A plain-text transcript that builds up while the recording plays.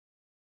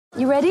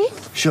You ready?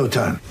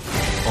 Showtime.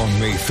 On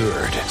May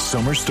 3rd,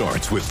 summer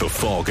starts with The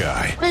Fall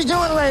Guy. Let's do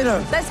it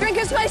later. Let's drink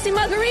a spicy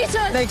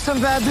margarita. Make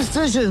some bad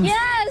decisions.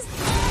 Yes!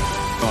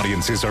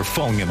 Audiences are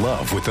falling in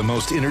love with the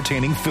most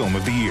entertaining film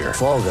of the year.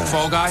 Fall Guy.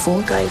 Fall Guy?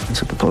 Fall Guy.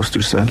 That's what the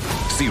poster said.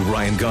 See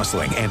Ryan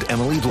Gosling and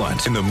Emily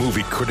Blunt in the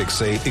movie critics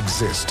say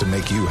exists to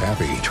make you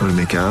happy. Trying to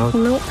make it out?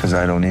 Nope. Because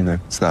I don't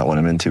either. It's not what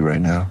I'm into right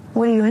now.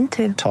 What are you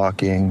into?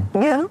 Talking.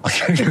 Yeah.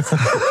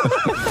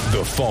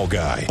 The Fall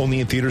Guy.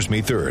 Only in theaters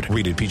May 3rd.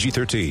 Rated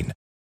PG-13.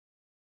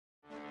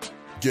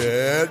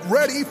 Get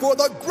ready for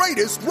the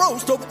greatest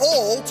roast of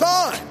all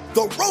time.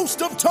 The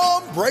Roast of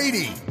Tom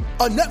Brady.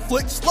 A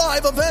Netflix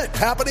live event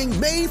happening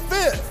May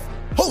 5th.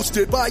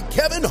 Hosted by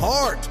Kevin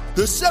Hart.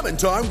 The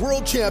 7-time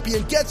world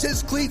champion gets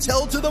his cleats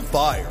held to the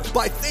fire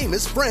by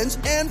famous friends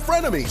and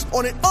frenemies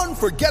on an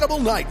unforgettable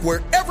night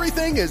where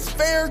everything is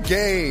fair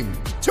game.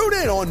 Tune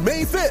in on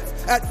May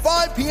 5th at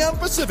 5 p.m.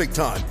 Pacific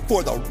time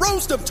for the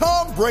Roast of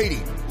Tom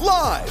Brady.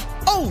 Live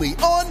only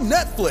on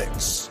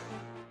Netflix.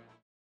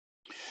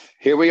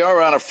 Here we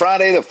are on a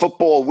Friday, the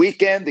football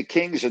weekend, the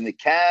Kings and the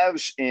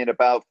Cavs in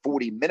about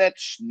 40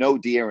 minutes. No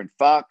De'Aaron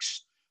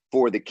Fox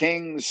for the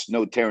Kings,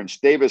 no Terrence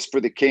Davis for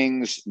the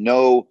Kings,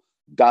 no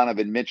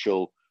Donovan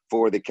Mitchell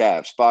for the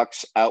Cavs.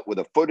 Fox out with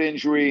a foot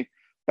injury,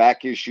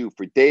 back issue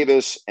for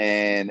Davis,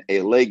 and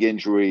a leg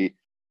injury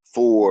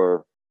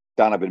for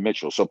Donovan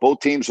Mitchell. So both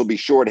teams will be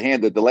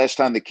shorthanded. The last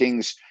time the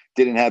Kings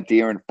didn't have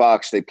De'Aaron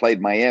Fox, they played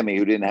Miami,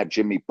 who didn't have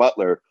Jimmy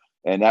Butler,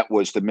 and that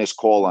was the missed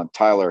call on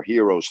Tyler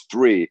Hero's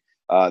three.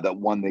 That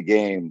won the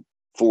game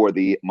for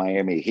the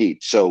Miami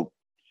Heat. So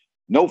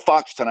no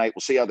Fox tonight. We'll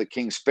see how the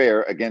Kings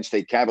fare against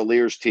a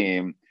Cavaliers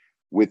team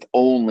with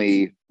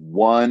only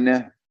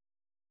one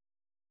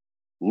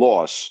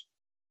loss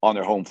on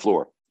their home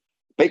floor.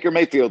 Baker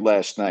Mayfield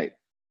last night,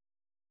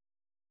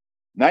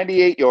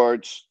 98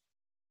 yards,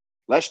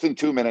 less than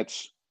 2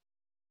 minutes,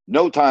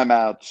 no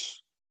timeouts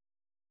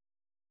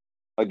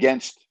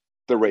against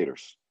the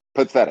Raiders.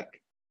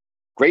 Pathetic.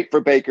 Great for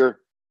Baker,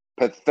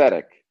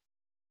 pathetic.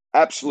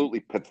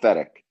 Absolutely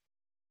pathetic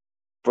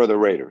for the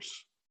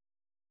Raiders.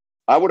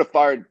 I would have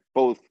fired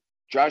both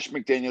Josh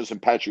McDaniels and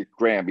Patrick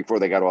Graham before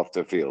they got off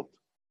the field.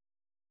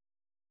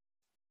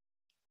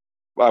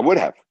 Well, I would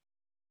have.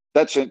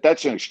 That's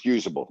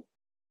inexcusable.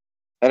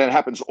 And it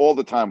happens all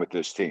the time with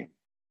this team.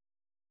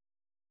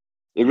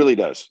 It really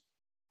does.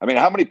 I mean,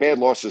 how many bad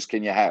losses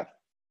can you have?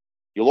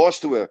 You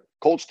lost to a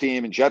Colts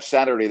team and Jeff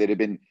Saturday that had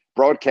been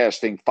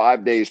broadcasting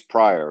 5 days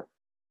prior.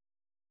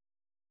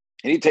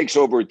 And he takes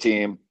over a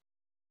team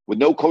with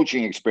no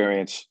coaching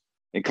experience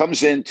and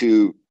comes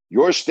into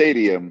your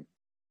stadium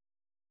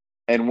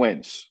and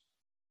wins.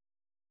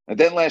 And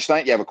then last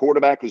night, you have a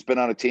quarterback who's been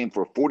on a team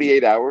for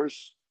 48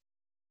 hours.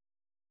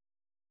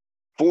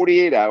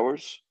 48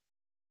 hours.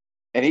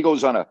 And he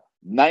goes on a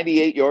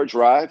 98-yard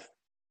drive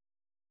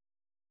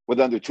with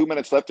under 2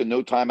 minutes left and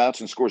no timeouts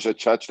and scores a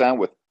touchdown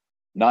with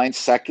 9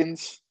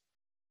 seconds.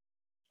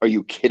 Are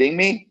you kidding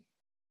me?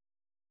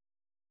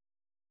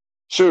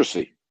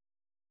 Seriously.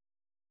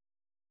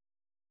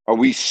 Are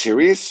we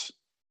serious?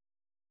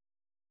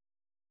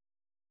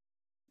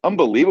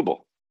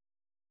 Unbelievable.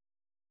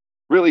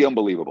 Really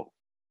unbelievable.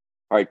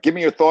 All right, give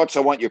me your thoughts.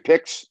 I want your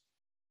picks.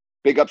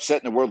 Big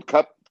upset in the World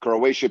Cup.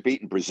 Croatia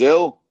beating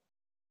Brazil.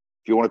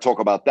 If you want to talk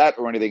about that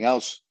or anything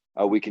else,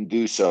 we can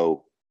do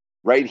so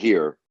right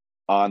here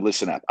on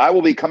Listen Up. I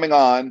will be coming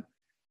on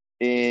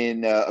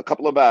in a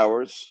couple of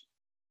hours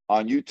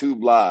on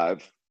YouTube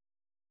Live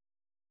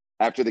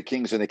after the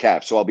Kings and the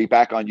Cavs. So I'll be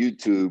back on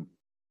YouTube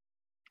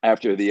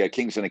after the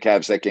Kings and the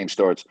Cavs. That game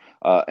starts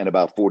in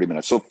about 40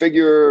 minutes. So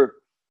figure,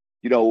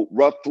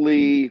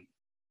 roughly,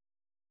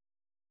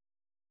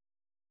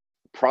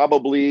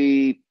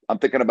 probably, I'm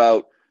thinking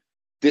about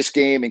this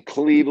game in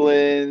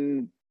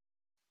Cleveland,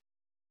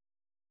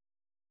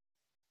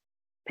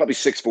 probably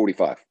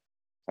 6:45.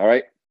 All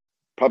right?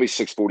 Probably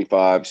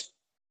 6:45,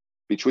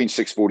 between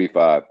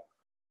 6:45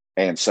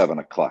 and 7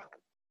 o'clock.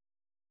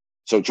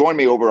 So join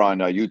me over on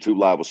YouTube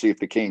Live. We'll see if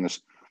the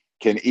Kings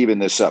can even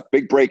this up.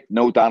 Big break,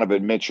 no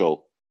Donovan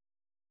Mitchell.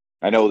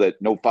 I know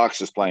that no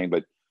Fox is playing,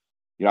 but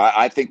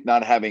I think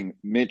not having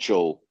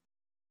Mitchell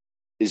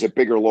is a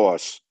bigger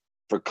loss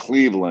for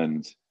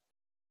Cleveland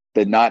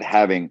than not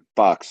having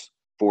Fox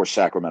for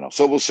Sacramento.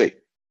 So we'll see.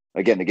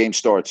 Again, the game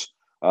starts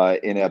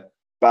in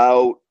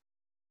about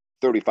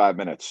 35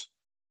 minutes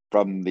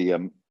from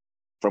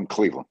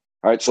Cleveland.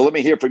 All right, so let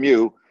me hear from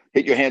you.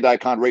 Hit your hand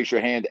icon, raise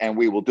your hand, and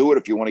we will do it.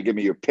 If you want to give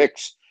me your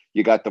picks,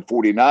 you got the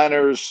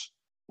 49ers.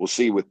 We'll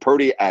see with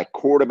Purdy at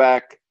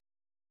quarterback.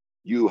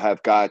 You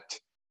have got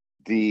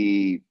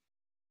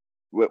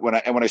when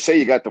I say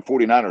you got the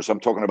 49ers, I'm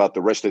talking about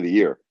the rest of the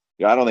year.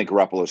 I don't think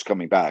Garoppolo's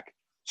coming back.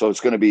 So it's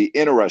going to be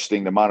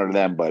interesting to monitor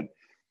them. But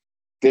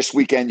this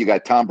weekend, you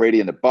got Tom Brady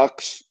and the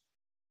Bucs.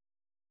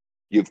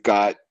 You've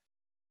got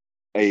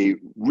a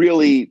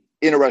really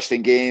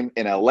interesting game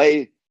in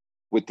LA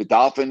with the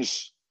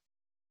Dolphins,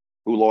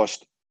 who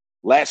lost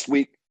last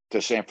week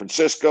to San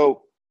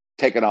Francisco,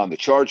 taking on the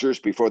Chargers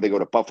before they go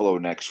to Buffalo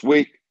next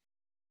week.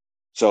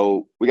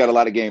 So we got a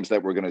lot of games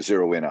that we're going to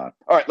zero in on.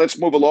 All right, let's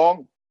move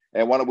along.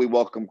 And why don't we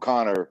welcome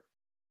Connor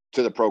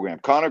to the program?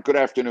 Connor, good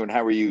afternoon.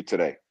 How are you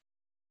today?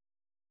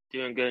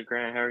 Doing good,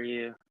 Grant. How are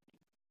you?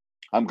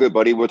 I'm good,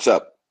 buddy. What's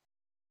up?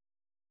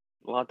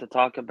 A lot to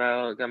talk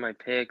about. Got my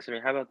picks. I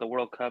mean, how about the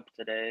World Cup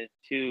today?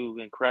 2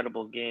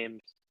 incredible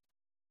games.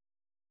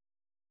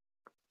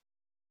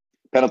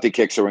 Penalty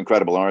kicks are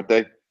incredible, aren't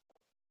they?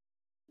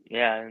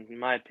 Yeah, in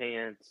my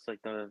opinion, it's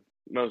like the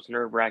most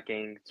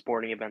nerve-wracking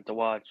sporting event to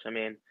watch. I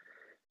mean,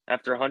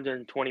 after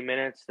 120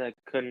 minutes that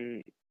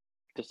couldn't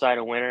decide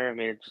a winner, I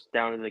mean, it's just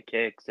down to the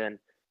kicks, and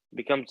it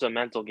becomes a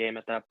mental game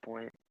at that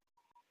point.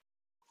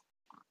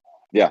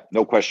 Yeah,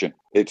 no question.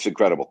 It's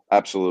incredible.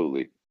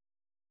 Absolutely.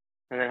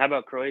 And then how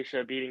about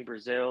Croatia beating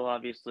Brazil?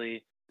 Obviously,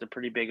 it's a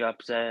pretty big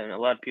upset, and a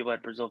lot of people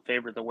had Brazil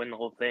favored to win the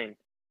whole thing.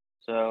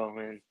 So,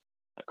 I mean,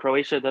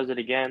 Croatia does it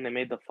again. They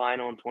made the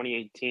final in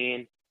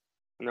 2018,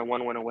 and they're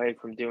 1 win away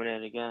from doing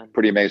it again.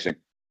 Pretty amazing.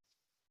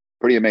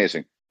 Pretty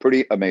amazing.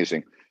 Pretty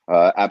amazing.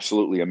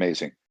 Absolutely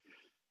amazing.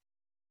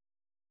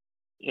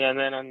 Yeah, and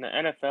then on the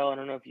NFL, I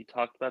don't know if you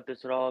talked about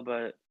this at all,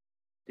 but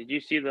did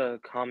you see the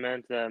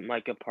comment that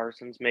Micah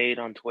Parsons made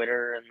on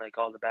Twitter and like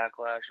all the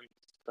backlash and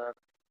stuff?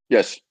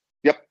 Yes.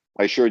 Yep.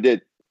 I sure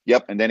did.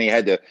 Yep. And then he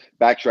had to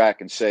backtrack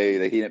and say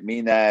that he didn't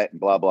mean that and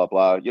blah, blah,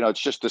 blah. You know, it's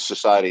just the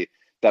society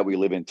that we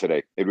live in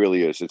today. It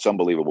really is. It's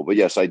unbelievable. But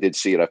yes, I did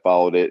see it. I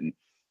followed it.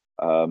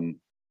 And,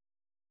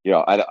 you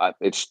know,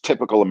 it's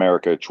typical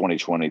America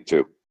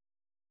 2022.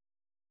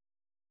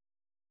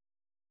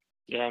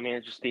 Yeah, I mean,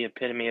 it's just the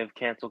epitome of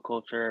cancel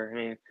culture. I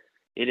mean,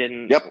 he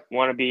didn't Yep.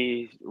 want to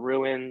be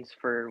ruined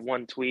for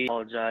one tweet,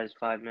 apologize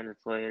 5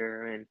 minutes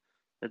later. I mean,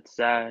 it's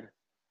sad.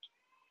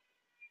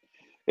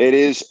 It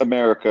is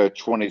America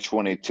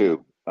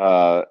 2022.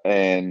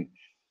 And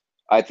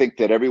I think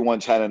that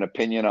everyone's had an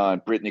opinion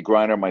on Brittany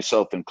Griner,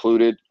 myself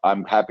included.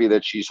 I'm happy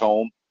that she's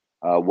home.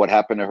 What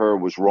happened to her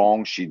was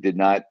wrong. She did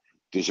not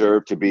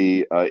deserve to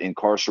be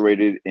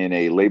incarcerated in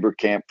a labor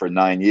camp for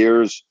 9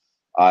 years.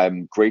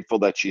 I'm grateful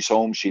that she's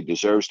home. She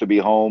deserves to be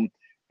home.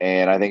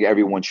 And I think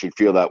everyone should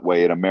feel that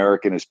way. An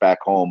American is back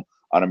home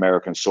on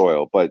American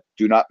soil. But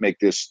do not make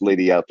this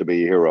lady out to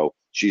be a hero.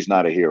 She's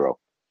not a hero.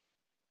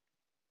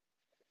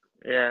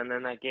 Yeah, and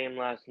then that game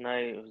last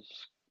night was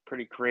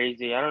pretty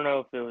crazy. I don't know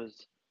if it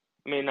was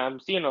 – I mean,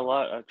 I'm seeing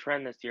a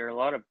trend this year, a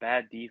lot of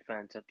bad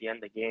defense at the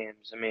end of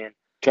games. I mean,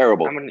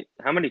 Terrible.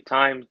 how many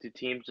times do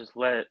teams just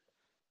let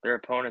their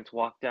opponents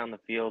walk down the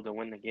field to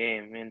win the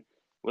game? I mean,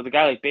 with a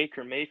guy like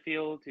Baker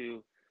Mayfield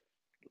who,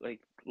 like,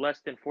 less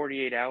than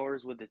 48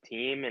 hours with the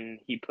team and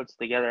he puts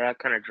together that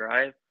kind of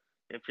drive,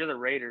 if you're the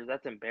Raiders,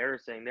 that's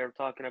embarrassing. They were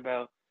talking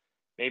about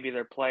maybe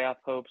their playoff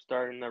hopes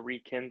starting to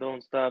rekindle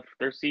and stuff.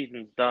 Their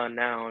season's done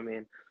now. I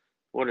mean,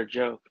 what a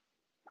joke.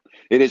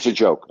 It is a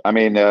joke. I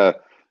mean,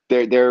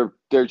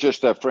 they're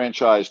just a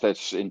franchise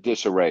that's in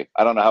disarray.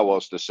 I don't know how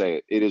else to say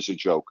it. It is a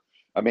joke.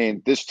 I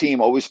mean, this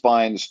team always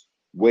finds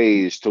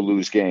ways to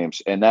lose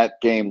games, and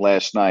that game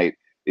last night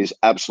is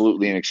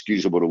absolutely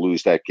inexcusable to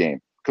lose that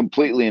game.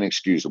 Completely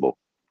inexcusable.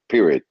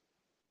 Period.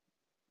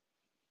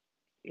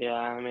 Yeah,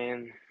 I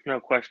mean, no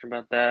question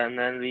about that. And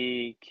then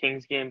the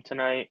Kings game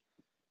tonight,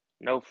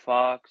 no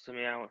Fox. I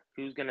mean,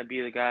 who's going to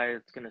be the guy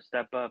that's going to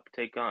step up,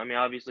 take on? I mean,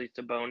 obviously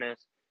Sabonis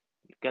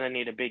going to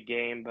need a big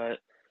game, but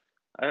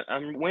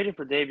I'm waiting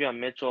for Davion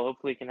Mitchell.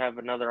 Hopefully he can have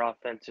another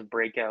offensive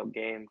breakout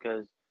game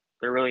because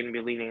they're really going to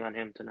be leaning on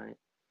him tonight.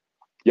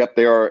 Yep,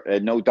 they are.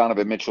 No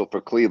Donovan Mitchell for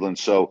Cleveland.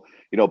 So,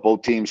 you know,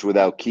 both teams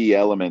without key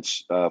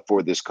elements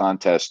for this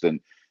contest.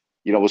 And,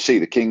 you know, we'll see.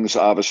 The Kings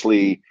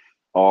obviously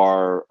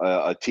are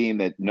a team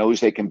that knows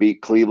they can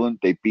beat Cleveland.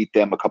 They beat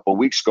them a couple of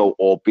weeks ago,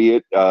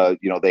 albeit,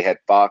 you know, they had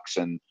Fox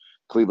and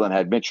Cleveland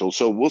had Mitchell.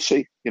 So we'll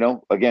see. You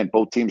know, again,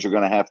 both teams are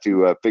going to have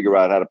to figure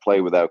out how to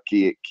play without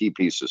key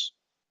pieces.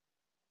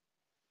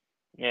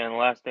 Yeah, and the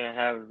last thing I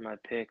have is my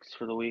picks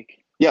for the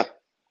week. Yeah,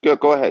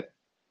 go ahead.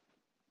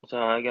 So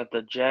I got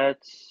the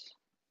Jets,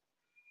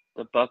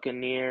 the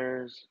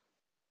Buccaneers,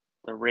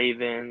 the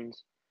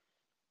Ravens,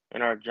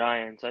 and our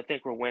Giants. I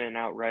think we're winning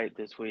outright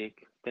this week.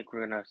 I think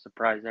we're going to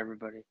surprise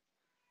everybody.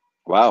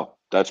 Wow,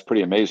 that's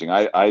pretty amazing.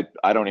 I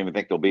don't even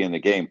think they'll be in the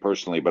game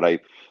personally,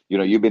 but you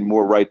know, you've been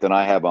more right than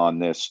I have on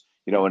this.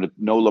 You know, and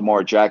no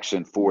Lamar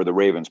Jackson for the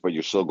Ravens, but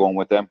you're still going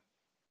with them?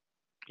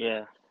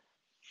 Yeah.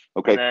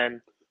 Okay. And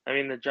then, I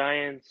mean, the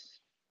Giants,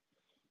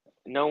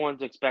 no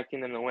one's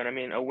expecting them to win. I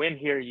mean, a win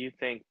here, you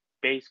think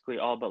basically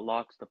all but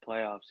locks the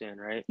playoffs in,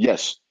 right?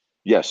 Yes,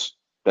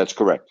 that's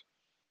correct.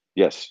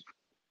 Yes.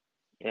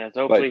 Yeah,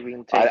 so hopefully we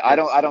can take.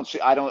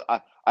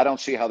 I don't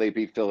see how they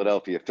beat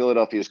Philadelphia.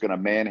 Philadelphia is going to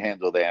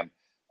manhandle them.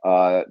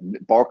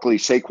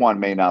 Saquon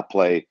may not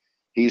play.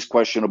 He's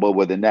questionable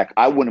with a neck.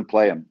 I wouldn't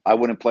play him. I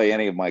wouldn't play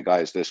any of my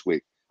guys this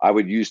week. I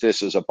would use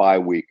this as a bye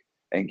week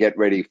and get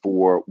ready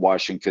for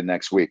Washington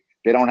next week.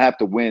 They don't have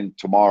to win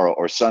tomorrow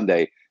or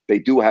Sunday. They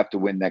do have to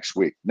win next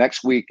week.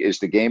 Next week is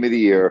the game of the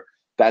year.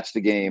 That's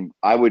the game.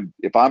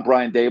 If I'm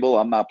Brian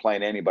Daboll, I'm not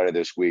playing anybody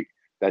this week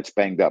that's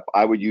banged up.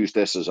 I would use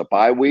this as a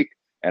bye week,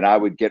 and I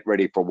would get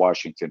ready for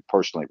Washington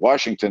personally.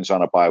 Washington's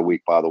on a bye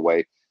week, by the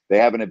way. They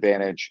have an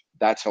advantage.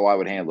 That's how I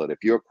would handle it. If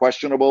you're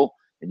questionable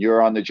and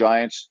you're on the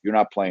Giants, you're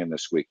not playing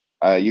this week.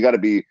 You got to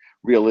be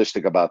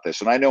realistic about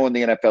this. And I know in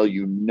the NFL,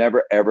 you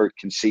never, ever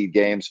concede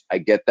games. I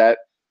get that.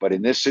 But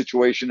in this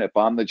situation, if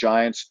I'm the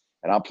Giants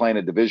and I'm playing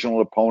a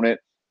divisional opponent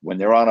when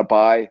they're on a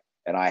bye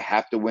and I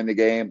have to win the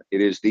game,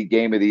 it is the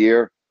game of the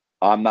year.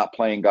 I'm not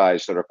playing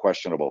guys that are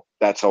questionable.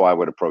 That's how I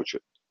would approach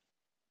it.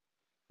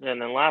 Yeah,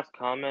 and then last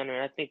comment,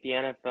 I think the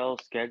NFL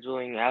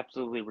scheduling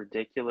absolutely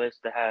ridiculous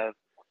to have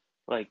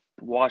like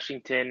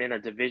Washington in a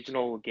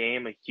divisional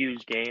game, a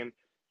huge game,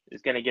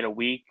 is going to get a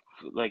week,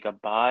 like a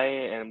bye,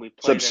 and we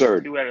play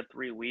them 2 out of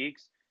 3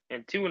 weeks,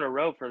 and 2 in a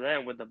row for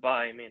them with the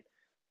bye. I mean,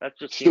 that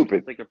just seems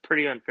stupid. Like a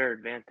pretty unfair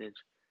advantage.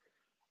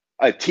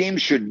 A team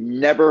should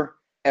never,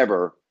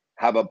 ever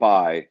have a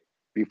bye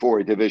before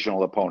a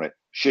divisional opponent.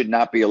 Should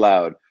not be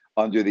allowed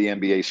under the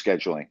NBA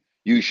scheduling.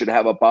 You should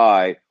have a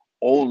bye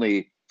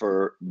only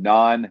for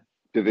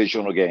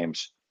non-divisional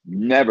games,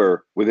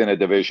 never within a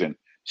division,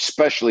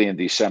 especially in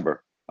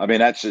December. I mean,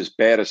 that's as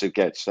bad as it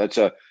gets. That's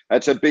a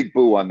big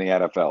boo on the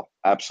NFL.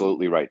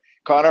 Absolutely right.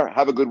 Connor,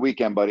 have a good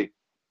weekend, buddy.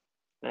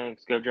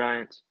 Thanks. Go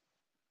Giants.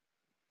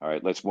 All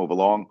right, let's move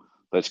along.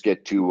 Let's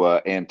get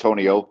to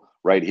Antonio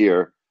right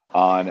here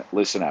on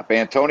Listen Up.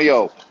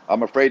 Antonio,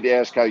 I'm afraid to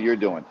ask how you're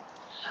doing.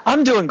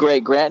 I'm doing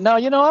great, Grant. No,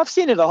 I've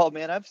seen it all,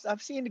 man.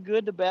 I've seen the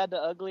good, the bad,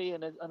 the ugly,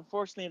 and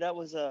unfortunately, that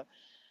was it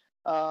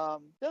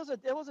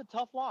was a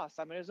tough loss.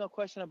 I mean, there's no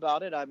question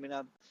about it. I mean,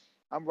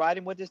 I'm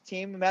riding with this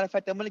team. Matter of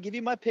fact, I'm going to give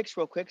you my picks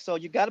real quick. So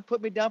you got to put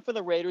me down for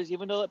the Raiders,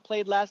 even though it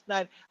played last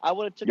night. I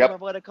would have took them. I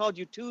would have called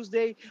you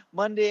Tuesday,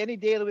 Monday, any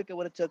day of the week. I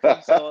would have took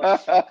them. So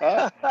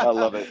I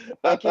love it.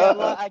 I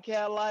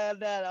can't lie on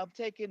that. I'm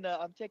taking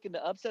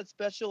the upset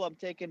special. I'm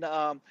taking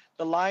the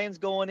Lions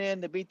going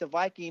in to beat the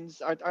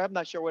Vikings. I'm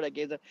not sure where that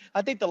game's at.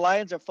 I think the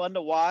Lions are fun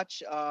to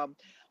watch.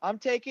 I'm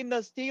taking the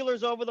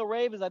Steelers over the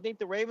Ravens. I think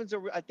the Ravens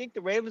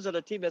are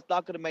the team that's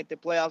not going to make the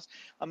playoffs.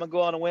 I'm going to go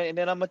on and win. And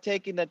then I'm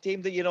taking the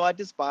team that, I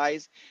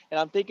despise. And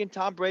I'm thinking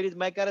Tom Brady's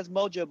might got his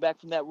mojo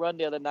back from that run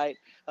the other night,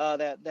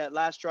 that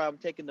last drive. I'm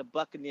taking the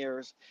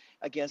Buccaneers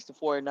against the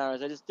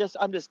 49ers.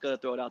 I'm just going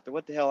to throw it out there.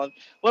 What the hell?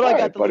 What do I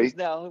got to lose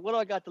now? What do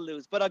I got to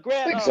lose? But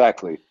Grant.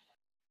 Exactly.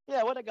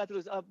 Yeah, what I got to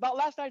lose. About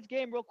last night's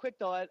game, real quick,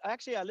 though. I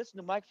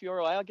listened to Mike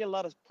Fioro. I get a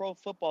lot of pro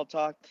football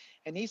talk,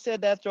 and he said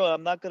that throw.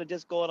 I'm not going to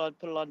just go on and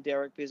put it on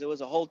Derek because it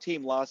was a whole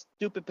team loss.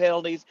 Stupid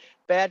penalties,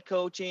 bad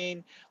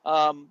coaching,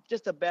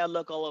 just a bad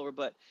look all over.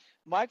 But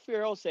Mike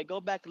Fioro said,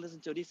 go back and listen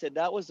to it. He said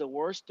that was the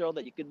worst throw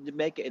that you could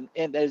make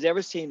and that has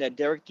ever seen that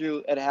Derek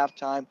threw at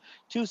halftime.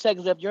 2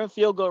 seconds left. You're in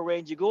field goal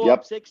range. You go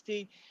up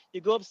 16.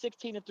 You go up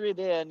 16-3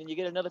 then, and you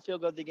get another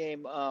field goal of the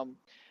game.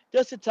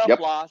 Just a tough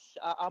loss.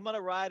 I'm going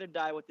to ride or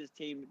die with this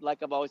team, like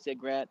I've always said,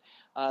 Grant.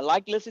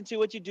 Listen to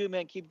what you do,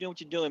 man. Keep doing what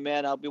you're doing,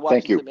 man. I'll be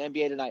watching some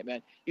NBA tonight,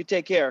 man. You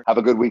take care. Have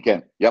a good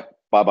weekend. Yep.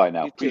 Bye-bye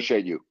now.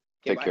 Appreciate you.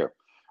 Okay, take care.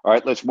 All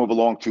right, let's move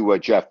along to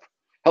Jeff.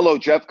 Hello,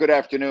 Jeff. Good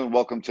afternoon.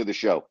 Welcome to the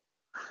show.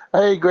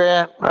 Hey,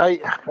 Grant. I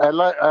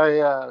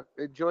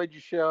enjoyed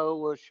your show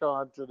with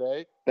Sean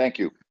today. Thank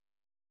you.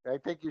 I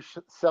think you're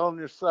selling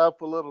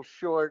yourself a little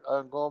short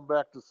on going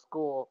back to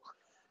school.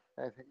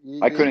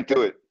 I couldn't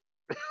do it.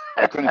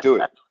 I couldn't do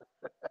it.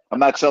 I'm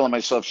not selling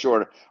myself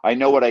short. I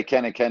know what I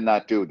can and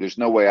cannot do. There's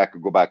no way I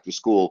could go back to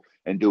school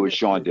and do what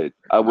Sean did.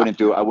 I wouldn't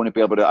do it. I wouldn't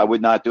be able to. I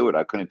would not do it.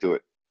 I couldn't do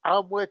it.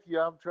 I'm with you.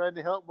 I'm trying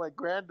to help my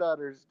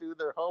granddaughters do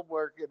their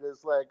homework, and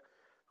it's like,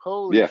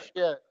 holy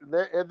shit!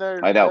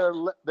 I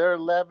know. They're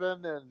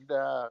 11 and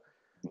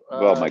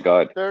oh my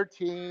God,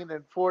 13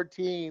 and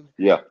 14.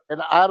 Yeah.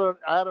 And I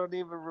don't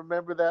even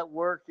remember that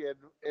work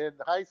in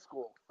high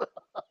school.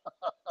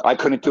 I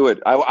couldn't do it.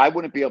 I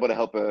wouldn't be able to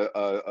help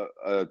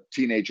a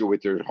teenager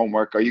with their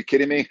homework. Are you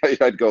kidding me?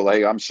 I'd go,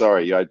 hey, I'm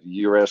sorry.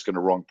 You're asking the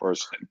wrong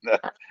person.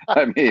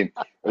 I mean,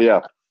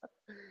 yeah.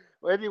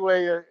 Well,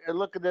 anyway,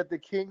 looking at the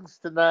Kings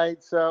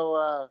tonight.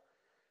 So,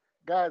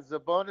 guys, the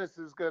bonus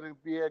is going to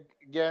be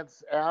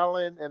against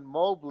Allen and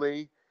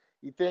Mobley.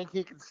 You think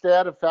he can stay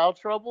out of foul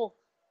trouble?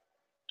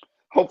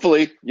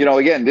 Hopefully.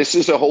 Again, this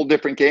is a whole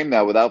different game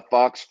now without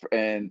Fox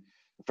and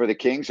for the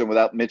Kings and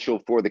without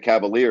Mitchell for the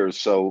Cavaliers.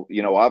 So,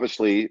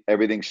 obviously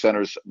everything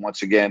centers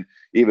once again,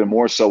 even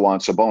more so on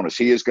Sabonis.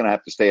 He is going to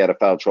have to stay out of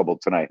foul trouble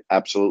tonight.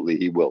 Absolutely,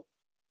 he will.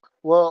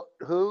 Well,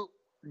 who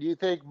do you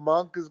think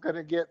Monk is going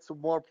to get some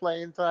more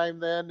playing time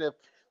then if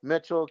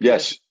Mitchell can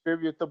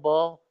distribute the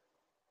ball?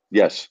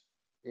 Yes.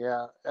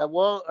 Yeah.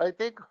 Well, I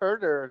think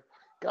Herter,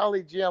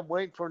 golly gee, I'm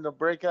waiting for him to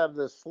break out of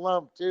this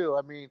slump too.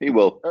 I mean, he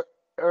will.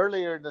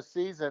 Earlier in the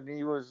season,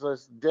 he was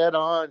just dead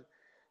on.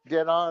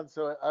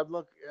 So I'm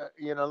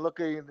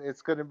looking.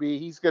 It's going to be.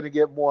 He's going to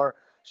get more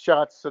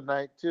shots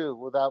tonight too,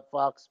 without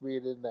Fox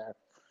being in there.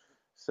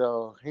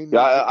 So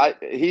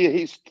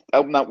he's.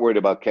 I'm not worried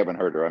about Kevin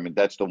Herter. I mean,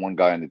 that's the one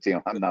guy on the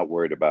team I'm not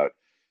worried about.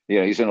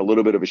 He's in a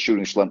little bit of a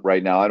shooting slump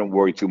right now. I don't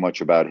worry too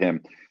much about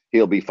him.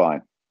 He'll be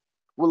fine.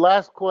 Well,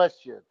 last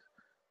question.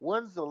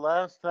 When's the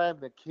last time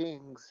the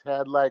Kings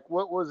had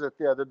what was it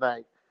the other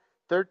night?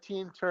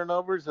 13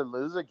 turnovers and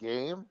lose a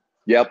game?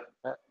 Yep.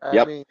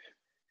 I mean,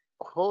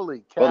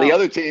 Holy cow! Well, the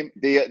other team,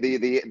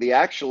 the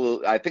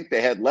actual, I think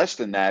they had less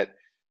than that,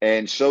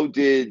 and so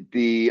did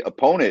the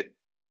opponent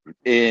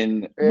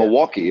in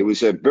Milwaukee. It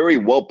was a very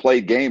well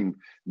played game.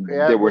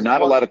 There were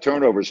not a lot of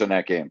turnovers in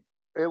that game.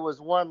 It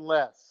was one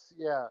less.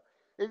 Yeah.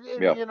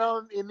 Yeah. You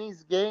know, in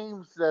these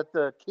games that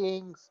the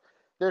Kings,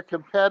 they're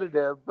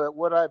competitive, but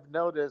what I've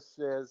noticed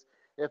is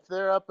if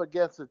they're up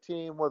against a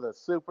team with a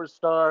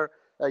superstar,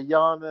 a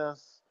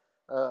Giannis,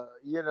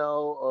 you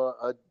know,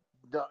 a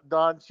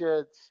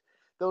Doncic,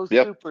 those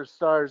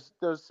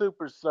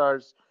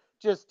superstars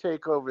just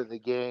take over the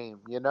game,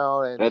 you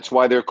know. And that's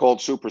why they're called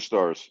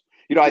superstars.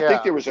 You know, I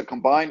think there was a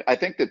combined, I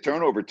think the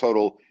turnover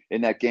total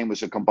in that game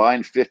was a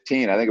combined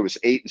 15. I think it was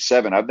 8 and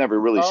 7. I've never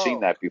really seen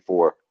that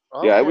before.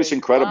 Okay. Yeah, it was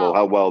incredible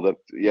how well but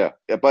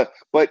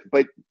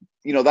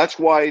you know, that's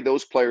why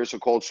those players are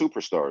called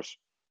superstars.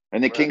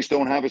 And the Kings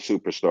don't have a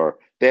superstar.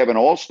 They have an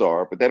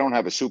all-star, but they don't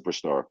have a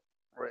superstar.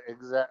 Right,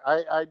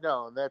 exactly. I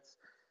know. And that's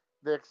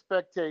the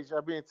expectation.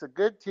 I mean, it's a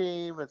good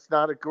team. It's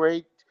not a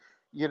great,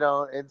 you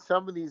know, and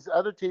some of these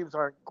other teams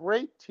aren't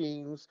great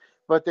teams,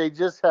 but they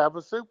just have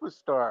a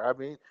superstar. I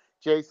mean,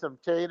 Jason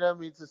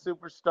Tatum, he's a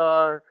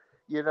superstar,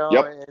 you know,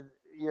 and,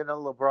 you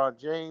know, LeBron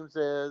James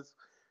is,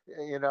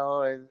 you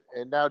know, and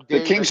now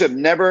David. The Kings have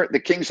never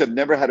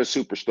had a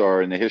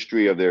superstar in the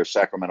history of their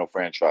Sacramento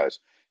franchise.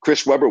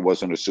 Chris Webber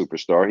wasn't a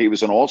superstar. He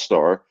was an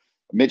all-star.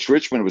 Mitch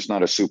Richmond was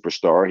not a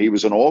superstar. He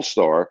was an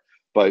all-star.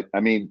 But, I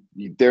mean,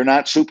 they're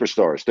not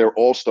superstars. They're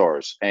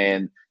all-stars.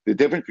 And the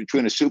difference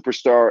between a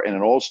superstar and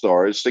an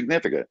all-star is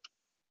significant.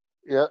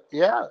 Yeah.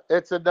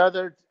 It's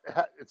another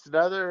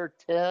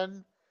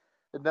 10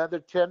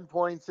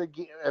 points a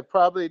game,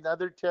 probably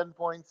another 10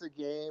 points a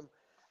game,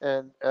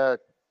 and 2-3.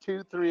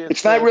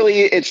 It's not really.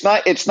 It's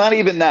not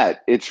even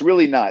that. It's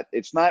really not.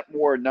 It's not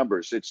more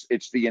numbers.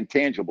 It's the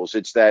intangibles.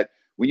 It's that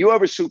when you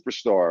have a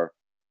superstar,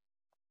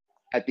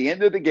 at the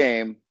end of the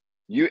game,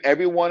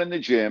 everyone in the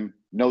gym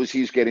knows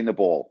he's getting the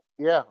ball.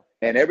 Yeah.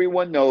 And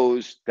everyone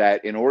knows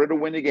that in order to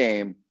win the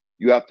game,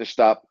 you have to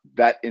stop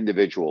that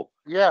individual.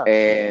 Yeah.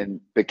 And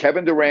the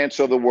Kevin Durant's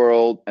of the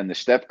world and the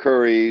Steph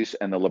Curry's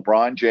and the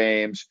LeBron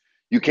James,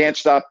 you can't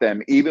stop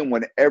them, even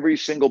when every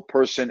single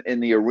person in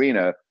the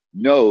arena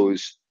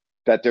knows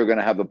that they're going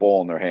to have the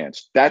ball in their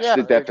hands. That's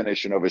the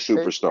definition of a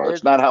superstar.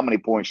 It's not how many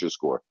points you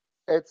score.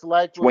 It's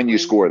like when you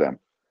score them.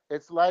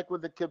 It's like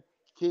when the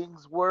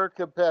Kings were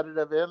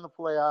competitive in the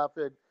playoff,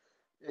 and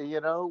you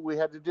know, we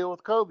had to deal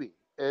with Kobe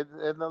and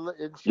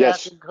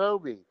Shaq and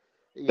Kobe.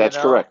 That's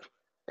correct.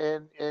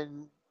 And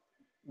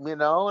you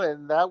know,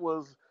 and that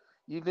was,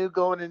 you knew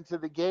going into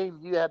the game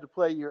you had to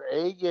play your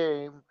A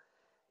game,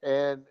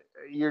 and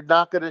you're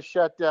not going to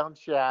shut down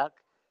Shaq,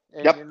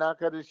 and you're not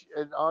going to,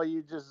 and all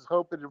you just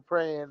hoping and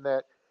praying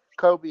that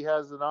Kobe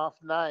has an off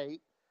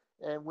night,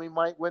 and we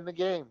might win the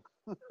game.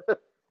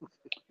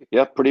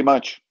 Yeah, pretty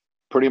much.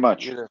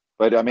 Yeah.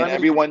 But I mean,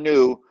 everyone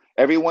knew,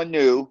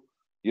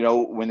 you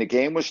know, when the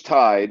game was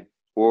tied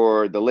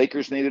or the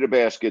Lakers needed a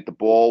basket, the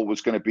ball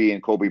was going to be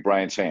in Kobe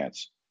Bryant's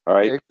hands. All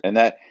right. And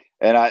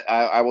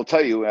I will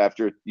tell you,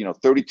 after, you know,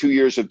 32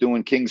 years of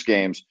doing Kings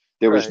games,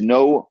 there was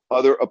no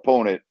other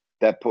opponent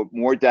that put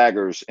more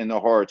daggers in the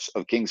hearts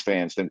of Kings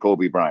fans than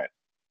Kobe Bryant.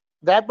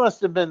 That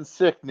must have been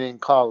sickening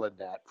calling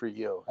that for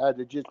you.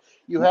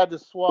 You had to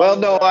swallow. Well,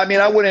 no, I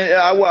mean, I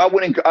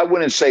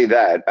wouldn't say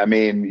that. I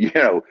mean, you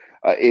know,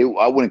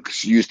 I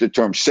wouldn't use the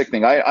term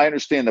sickening. I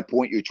understand the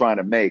point you're trying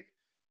to make.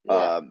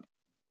 Yeah.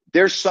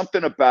 There's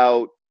something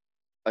about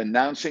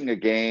announcing a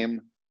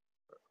game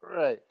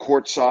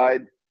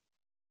courtside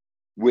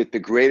with the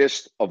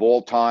greatest of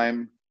all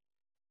time.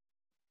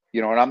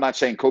 You know, and I'm not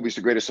saying Kobe's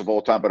the greatest of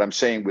all time, but I'm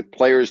saying with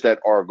players that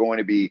are going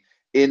to be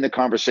in the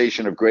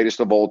conversation of greatest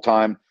of all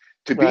time,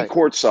 to be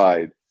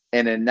courtside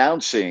and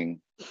announcing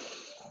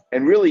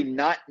and really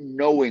not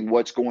knowing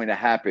what's going to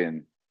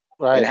happen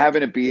and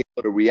having to be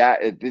able to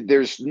react.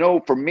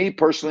 For me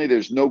personally,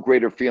 there's no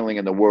greater feeling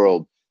in the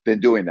world than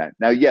doing that.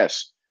 Now,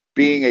 yes,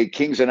 being a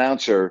Kings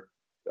announcer,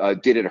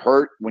 did it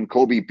hurt when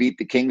Kobe beat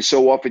the Kings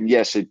so often?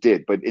 Yes, it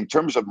did. But in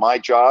terms of my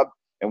job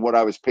and what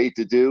I was paid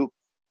to do,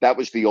 that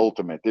was the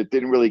ultimate. It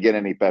didn't really get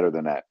any better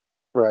than that.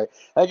 Right.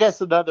 I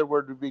guess another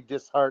word would be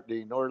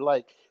disheartening, or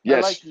like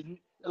you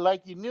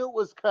knew it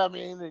was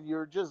coming and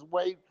you're just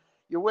waiting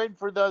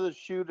for the other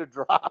shoe to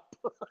drop.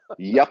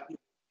 Yep.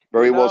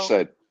 Very well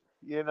said.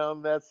 You know,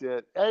 that's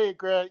it. Hey,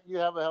 Grant, you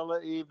have a hell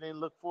of an evening.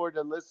 Look forward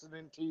to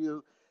listening to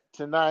you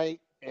tonight.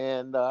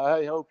 And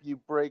I hope you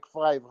break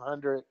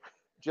 500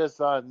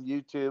 just on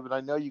YouTube. And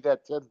I know you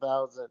got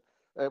 10,000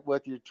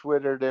 with your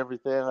Twitter and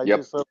everything.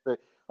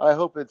 I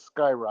hope it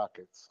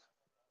skyrockets.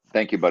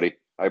 Thank you, buddy.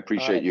 I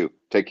appreciate you.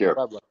 Take care.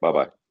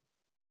 Bye-bye.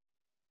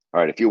 All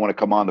right. If you want to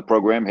come on the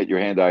program, hit your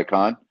hand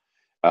icon,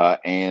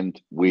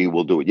 and we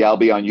will do it. Yeah, I'll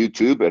be on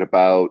YouTube at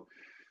about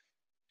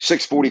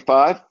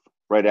 6:45,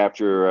 right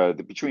after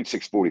between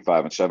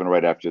 6:45 and 7,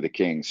 right after the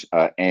Kings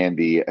and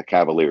the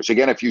Cavaliers.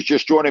 Again, if you're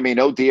just joining me,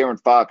 no De'Aaron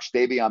Fox,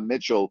 Davion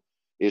Mitchell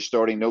is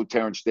starting, no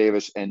Terrence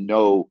Davis, and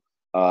no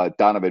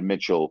Donovan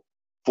Mitchell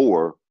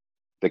for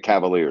the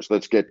Cavaliers.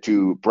 Let's get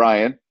to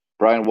Brian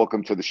Brian,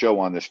 welcome to the show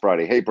on this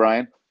Friday. Hey,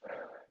 Brian.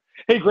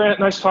 Hey,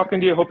 Grant. Nice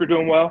talking to you. Hope you're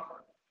doing well.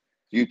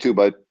 You too,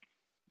 bud.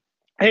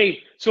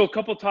 Hey, so a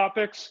couple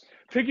topics.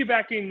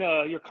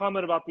 Piggybacking your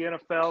comment about the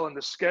NFL and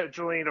the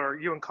scheduling, or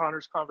you and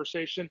Connor's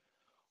conversation,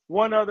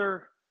 one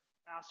other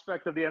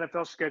aspect of the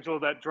NFL schedule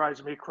that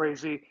drives me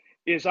crazy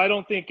is I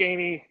don't think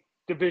any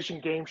division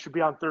games should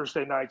be on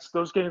Thursday nights.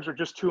 Those games are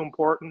just too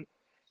important.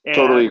 And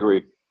Totally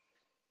agree.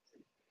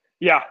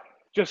 yeah,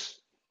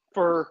 just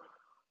for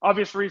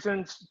obvious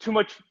reasons, too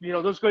much,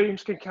 those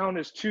games can count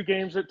as two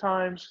games at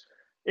times,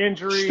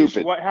 injuries,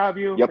 Stupid. what have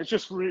you. Yep. It's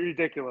just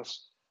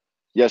ridiculous.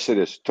 Yes, it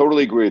is.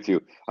 Totally agree with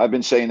you. I've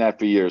been saying that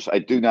for years. I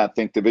do not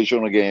think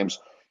divisional games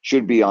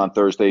should be on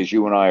Thursdays.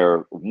 You and I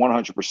are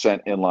 100%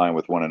 in line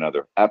with one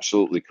another.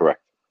 Absolutely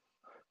correct.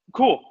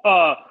 Cool.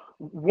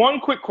 One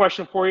quick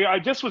question for you. I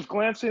just was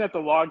glancing at the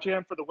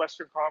logjam for the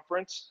Western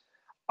Conference.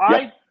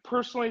 I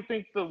personally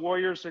think the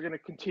Warriors are going to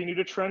continue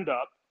to trend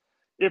up.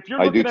 If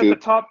you're looking at the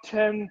top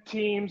 10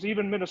 teams,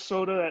 even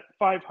Minnesota at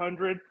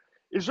 500,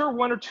 is there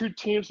one or two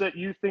teams that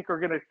you think are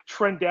going to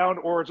trend down,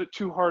 or is it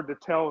too hard to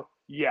tell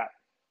yet?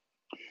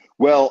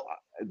 Well,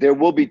 there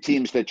will be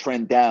teams that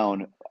trend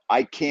down.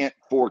 I can't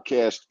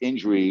forecast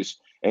injuries,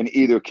 and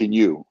either can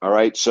you. All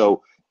right.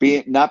 So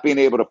not being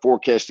able to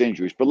forecast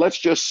injuries, but let's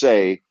just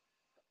say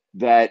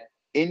that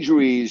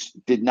injuries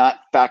did not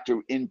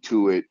factor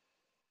into it.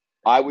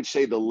 I would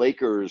say the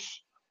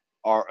Lakers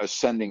are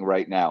ascending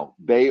right now.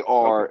 They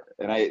are,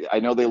 and I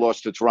know they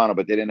lost to Toronto,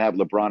 but they didn't have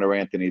LeBron or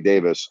Anthony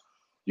Davis.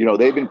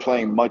 They've been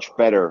playing much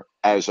better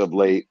as of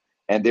late,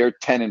 and they're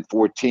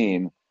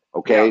 10-14.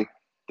 Okay. Yeah.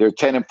 They're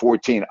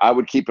 10-14. I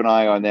would keep an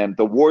eye on them.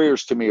 The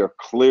Warriors, to me, are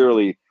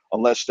clearly,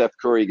 unless Steph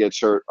Curry gets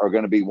hurt, are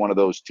going to be one of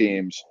those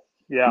teams.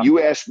 Yeah.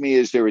 You asked me,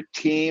 is there a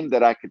team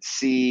that I could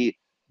see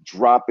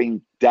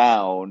dropping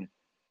down?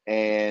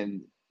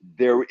 And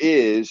there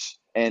is,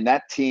 and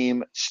that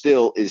team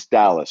still is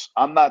Dallas.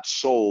 I'm not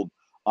sold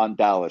on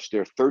Dallas.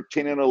 They're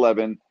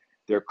 13-11.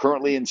 They're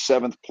currently in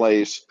 7th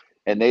place,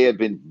 and they have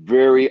been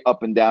very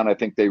up and down. I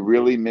think they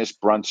really miss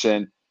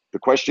Brunson. The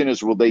question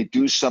is, will they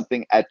do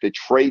something at the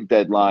trade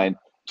deadline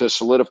to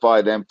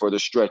solidify them for the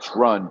stretch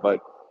run? But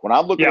when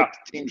I'm looking at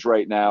the teams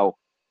right now,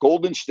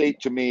 Golden State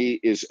to me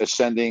is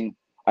ascending.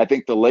 I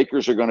think the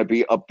Lakers are going to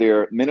be up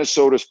there.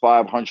 Minnesota's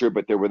 500,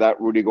 but they're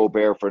without Rudy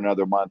Gobert for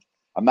another month.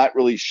 I'm not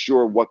really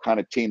sure what kind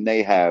of team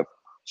they have.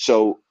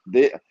 So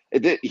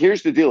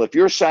here's the deal. If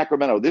you're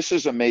Sacramento, this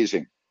is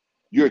amazing.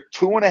 You're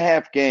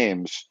 2.5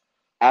 games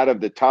out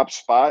of the top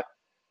spot,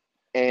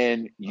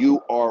 and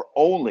you are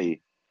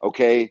only,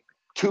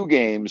 2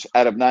 games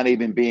out of not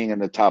even being in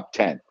the top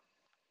 10.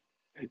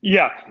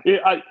 Yeah.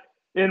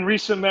 In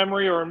recent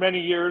memory, or in many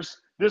years,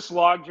 this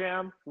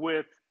logjam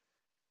with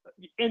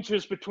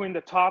inches between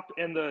the top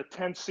and the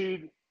 10th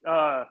seed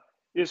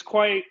is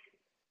quite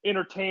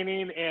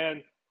entertaining.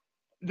 And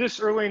this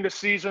early in the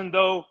season,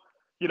 though,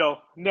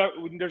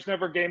 there's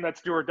never a game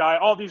that's do or die.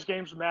 All these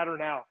games matter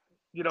now.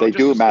 They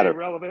do matter.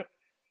 Relevant,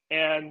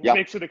 and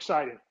makes it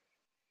exciting.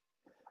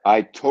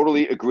 I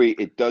totally agree.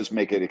 It does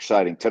make it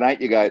exciting.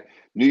 Tonight you got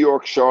New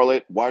York,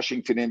 Charlotte,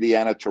 Washington,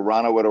 Indiana,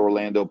 Toronto at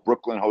Orlando,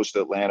 Brooklyn hosts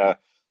Atlanta.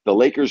 The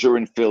Lakers are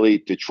in Philly.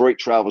 Detroit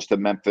travels to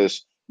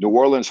Memphis. New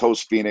Orleans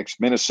hosts Phoenix.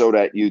 Minnesota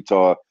at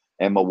Utah,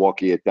 and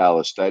Milwaukee at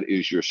Dallas. That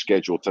is your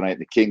schedule tonight.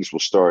 The Kings will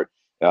start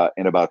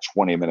in about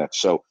 20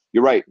 minutes. So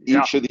you're right.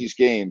 Each of these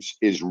games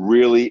is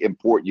really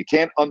important. You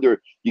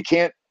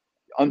can't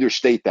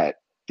understate that.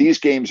 These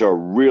games are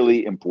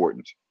really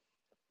important.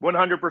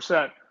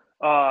 100%.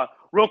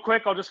 Real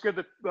quick, I'll just give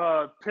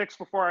the picks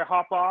before I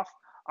hop off.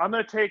 I'm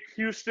going to take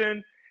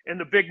Houston in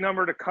the big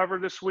number to cover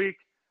this week.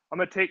 I'm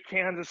going to take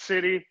Kansas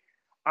City.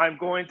 I'm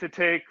going to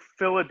take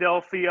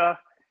Philadelphia,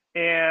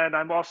 and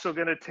I'm also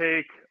going to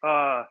take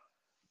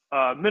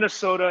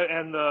Minnesota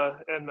and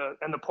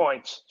the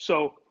points.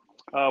 So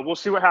we'll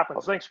see what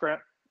happens. Thanks, Grant.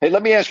 Hey,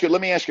 let me ask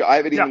you. I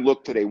haven't even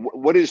looked today.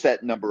 What is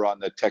that number on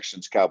the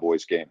Texans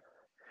Cowboys game?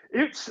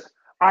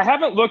 I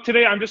haven't looked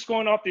today. I'm just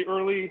going off the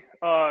early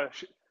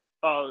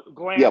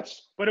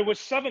glance, but it was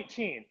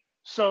 17.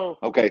 So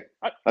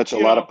that's a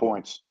lot of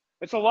points.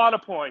 It's a lot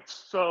of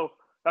points. So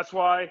that's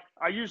why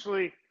I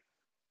usually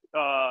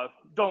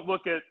don't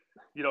look at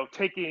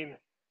taking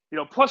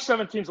plus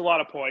 17 is a lot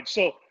of points.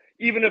 So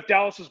even if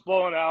Dallas is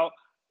blowing out,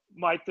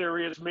 my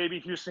theory is maybe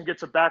Houston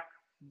gets a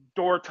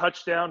backdoor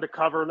touchdown to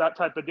cover, that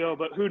type of deal.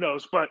 But who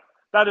knows? But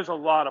that is a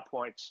lot of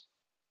points.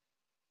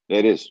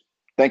 It is.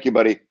 Thank you,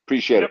 buddy.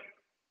 Appreciate it.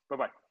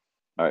 Bye-bye.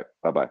 All right.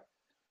 Bye-bye.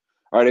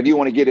 All right, if you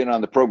want to get in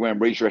on the program,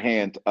 raise your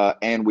hand,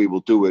 and we will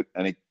do it.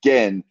 And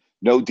again,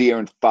 no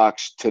De'Aaron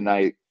Fox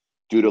tonight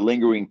due to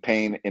lingering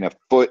pain in a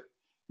foot.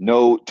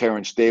 No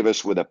Terrence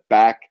Davis with a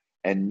back,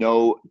 and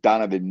no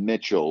Donovan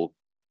Mitchell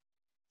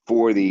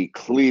for the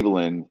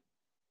Cleveland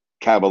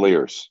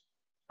Cavaliers.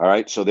 All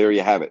right, so there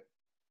you have it.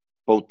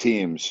 Both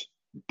teams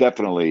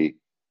definitely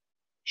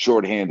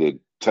shorthanded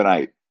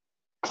tonight.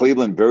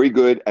 Cleveland very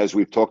good, as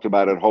we've talked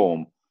about at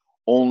home.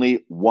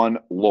 Only one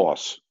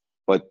loss.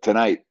 But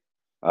tonight,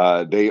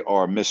 they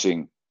are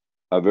missing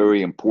a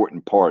very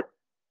important part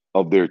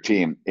of their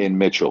team in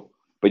Mitchell.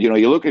 But,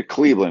 you look at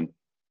Cleveland,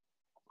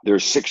 they're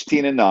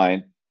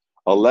 16-9,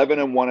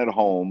 11-1 at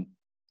home,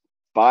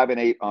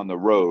 5-8 on the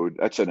road.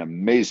 That's an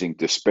amazing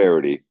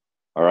disparity,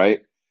 all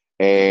right?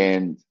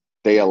 And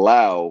they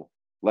allow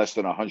less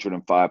than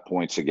 105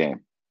 points a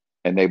game,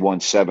 and they've won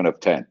 7 of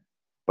 10.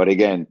 But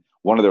again,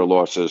 one of their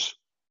losses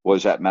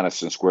was at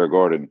Madison Square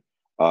Garden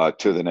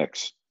to the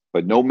Knicks.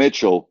 But no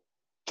Mitchell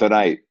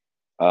tonight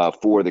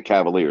for the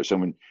Cavaliers. I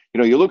mean,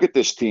 you look at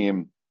this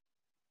team,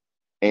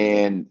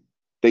 and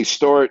they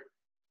start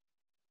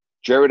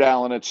Jared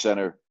Allen at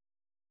center,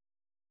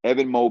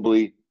 Evan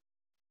Mobley,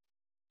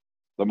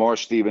 Lamar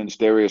Stevens,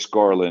 Darius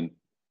Garland.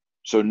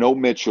 So no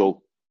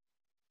Mitchell.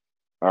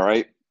 All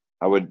right.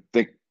 I would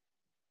think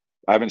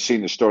I haven't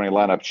seen the starting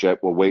lineup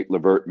yet. We'll wait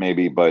LeVert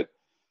maybe, but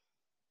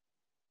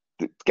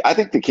I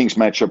think the Kings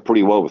match up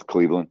pretty well with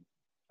Cleveland.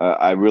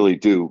 I really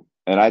do.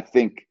 And I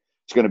think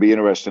it's going to be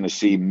interesting to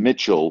see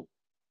Mitchell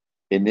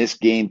in this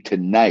game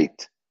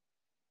tonight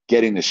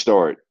getting the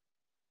start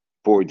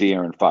for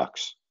De'Aaron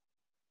Fox.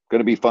 Going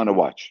to be fun to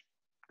watch.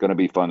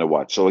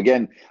 So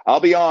again, I'll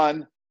be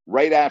on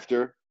right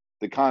after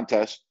the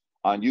contest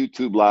on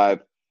YouTube Live,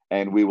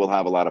 and we will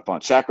have a lot of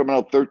fun.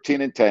 Sacramento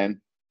 13-10,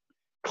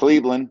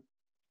 Cleveland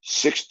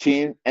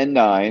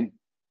 16-9,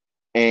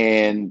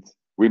 and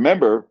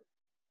remember,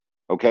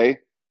 okay,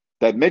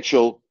 that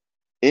Mitchell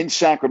in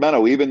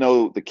Sacramento, even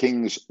though the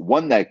Kings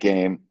won that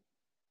game,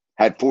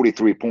 had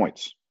 43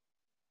 points.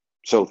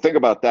 So think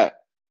about that.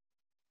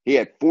 He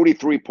had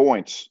 43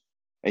 points,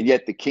 and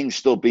yet the Kings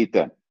still beat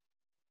them.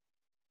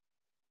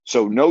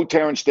 So no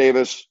Terrence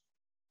Davis,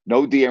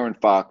 no De'Aaron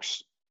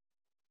Fox,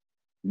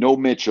 no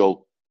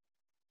Mitchell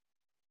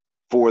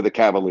for the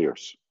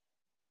Cavaliers.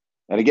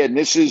 And again,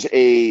 this is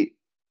a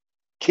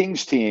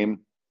Kings team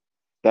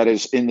that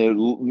is in the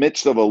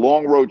midst of a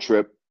long road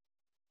trip.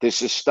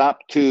 This is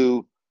stop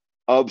 2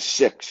 of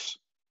 6.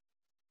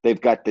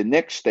 They've got the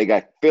Knicks, they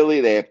got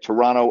Philly, they have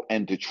Toronto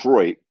and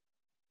Detroit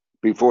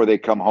before they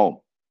come home.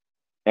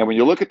 And when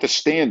you look at the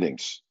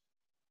standings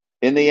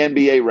in the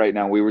NBA right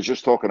now, we were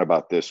just talking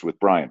about this with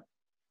Brian.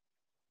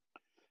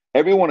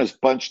 Everyone is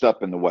bunched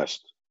up in the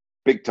West,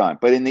 big time.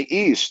 But in the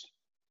East,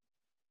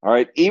 all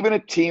right, even a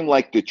team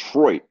like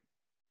Detroit,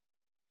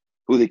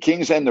 who the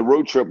Kings end the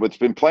road trip with, has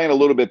been playing a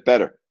little bit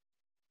better.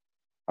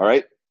 All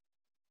right?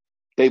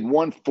 They've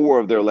won 4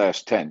 of their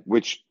last 10,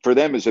 which for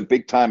them is a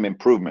big-time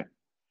improvement.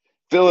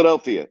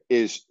 Philadelphia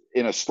is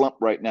in a slump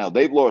right now.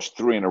 They've lost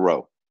 3 in a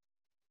row.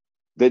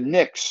 The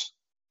Knicks,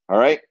 all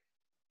right,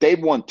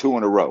 they've won 2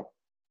 in a row.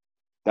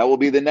 That will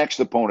be the next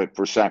opponent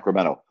for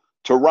Sacramento.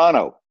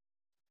 Toronto,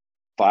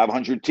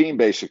 500 team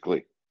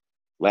basically.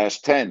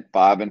 Last 10,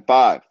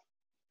 5-5.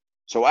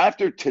 So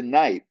after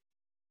tonight,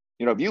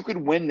 if you could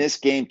win this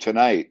game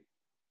tonight,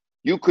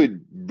 you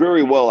could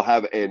very well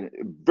have a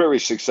very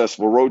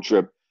successful road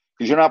trip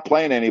because you're not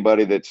playing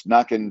anybody that's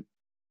knocking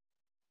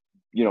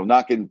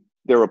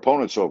their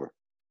opponents over.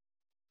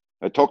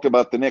 I talked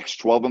about the Knicks,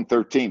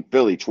 12-13,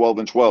 Philly,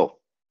 12-12,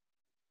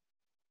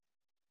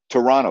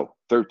 Toronto,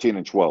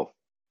 13-12,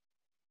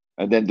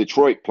 and then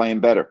Detroit playing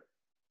better.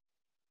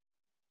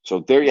 So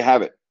there you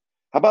have it.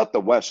 How about the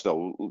West,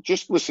 though?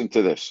 Just listen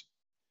to this.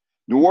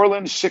 New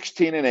Orleans,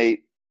 16-8.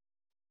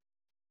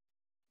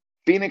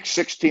 Phoenix,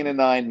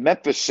 16-9.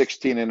 Memphis,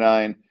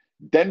 16-9.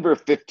 Denver,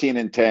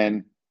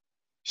 15-10.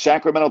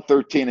 Sacramento,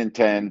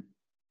 13-10.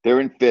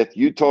 They're in 5th.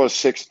 Utah is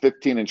 6th,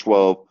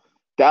 15-12.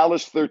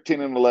 Dallas,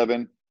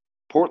 13-11.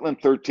 Portland,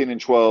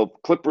 13-12.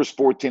 Clippers,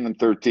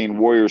 14-13.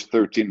 Warriors,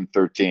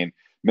 13-13.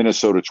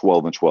 Minnesota,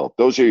 12-12.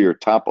 Those are your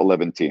top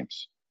 11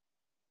 teams.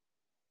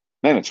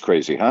 Man, it's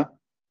crazy, huh?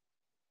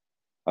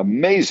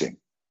 Amazing.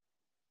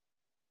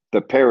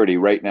 The parity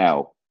right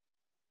now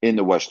in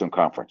the Western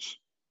Conference.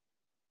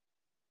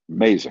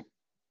 Amazing.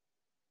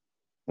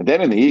 And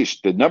then in the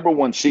East, the number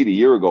 1 seed a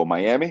year ago,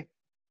 Miami,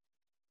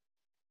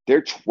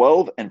 they're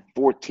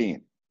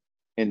 12-14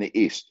 in the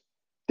East.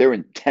 They're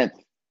in 10th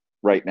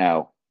right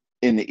now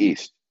in the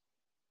East.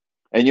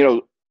 And,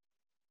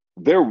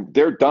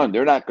 they're done.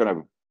 They're not going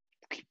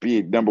to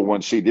be number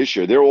 1 seed this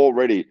year. They're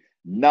already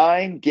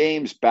 9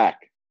 games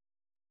back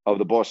of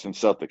the Boston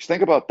Celtics.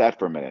 Think about that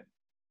for a minute.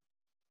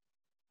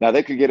 Now,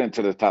 they could get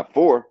into the top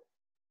 4.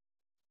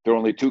 They're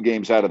only 2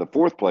 games out of the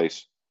 4th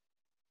place.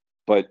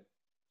 But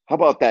how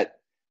about that?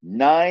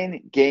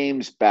 9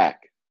 games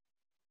back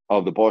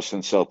of the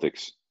Boston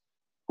Celtics,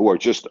 who are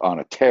just on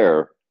a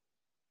tear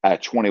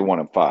at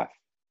 21-5.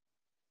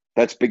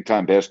 That's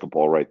big-time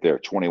basketball right there,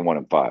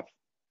 21-5.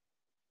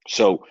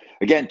 So,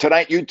 again,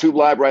 tonight, YouTube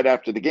Live right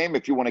after the game.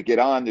 If you want to get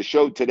on the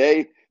show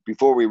today,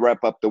 before we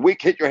wrap up the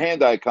week, hit your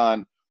hand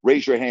icon,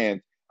 raise your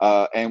hand,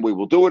 and we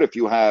will do it. If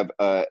you have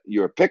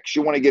your picks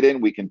you want to get in,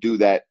 we can do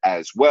that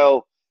as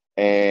well.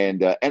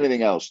 And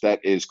anything else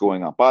that is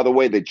going on. By the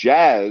way, the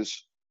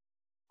Jazz,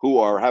 who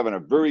are having a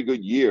very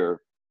good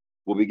year,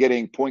 will be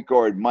getting point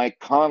guard Mike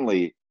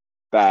Conley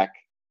back.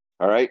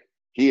 All right.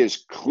 He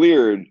is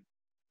cleared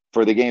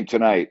for the game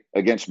tonight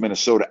against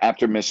Minnesota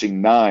after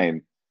missing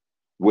 9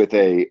 with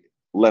a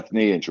left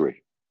knee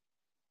injury.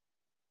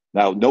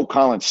 Now, no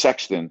Colin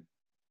Sexton.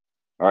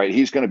 All right,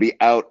 he's going to be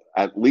out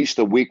at least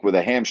a week with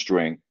a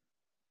hamstring,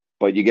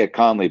 but you get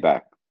Conley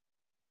back.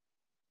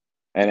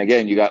 And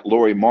again, you got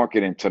Lauri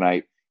Markkanen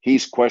tonight.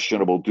 He's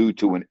questionable due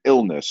to an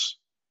illness,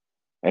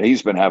 and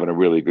he's been having a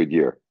really good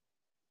year.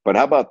 But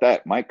how about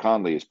that? Mike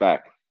Conley is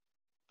back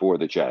for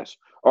the Jazz.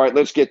 All right,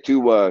 let's get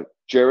to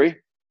Jerry.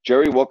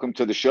 Jerry, welcome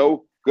to the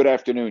show. Good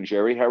afternoon,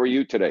 Jerry. How are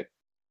you today?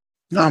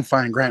 No, I'm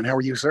fine, Grant. How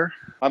are you, sir?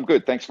 I'm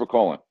good. Thanks for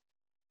calling.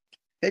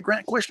 Hey,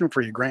 Grant, question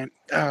for you, Grant.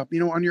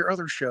 On your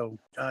other show,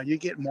 you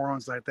get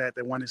morons like that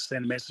want to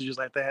send messages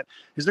like that.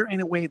 Is there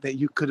any way that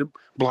you could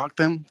block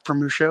them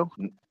from your show?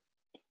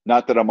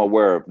 Not that I'm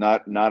aware of.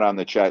 Not on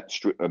the chat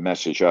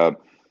message.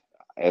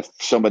 If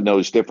someone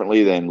knows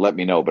differently, then let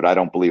me know. But I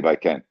don't believe I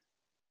can.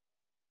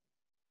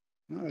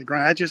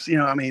 Grant, I just,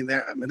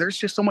 there's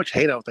just so much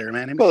hate out there,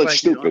 man. It's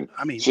stupid.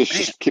 It's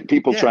just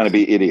people trying to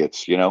be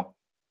idiots, Yeah,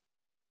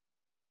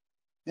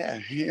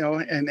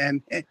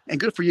 and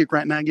good for you,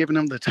 Grant, not giving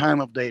them the time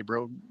of day,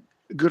 bro.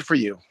 Good for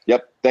you.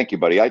 Yep. Thank you,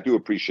 buddy. I do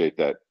appreciate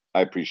that.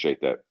 I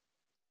appreciate that.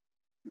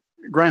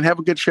 Grant, have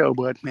a good show,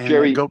 bud. Man,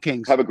 Jerry, go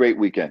Kings. Have a great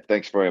weekend.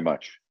 Thanks very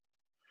much.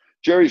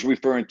 Jerry's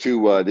referring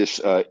to this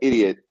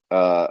idiot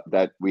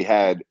that we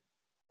had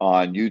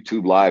on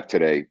YouTube Live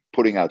today,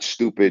 putting out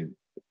stupid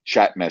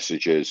chat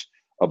messages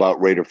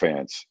about Raider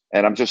fans.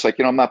 And I'm just like,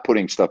 I'm not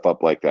putting stuff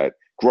up like that.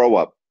 Grow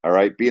up, all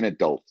right? Be an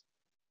adult.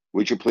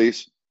 Would you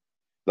please?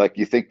 Like,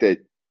 you think that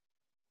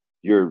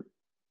your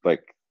life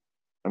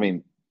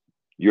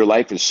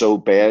is so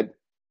bad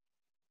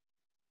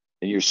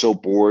and you're so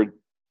bored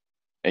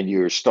and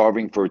you're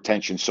starving for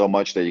attention so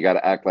much that you got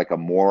to act like a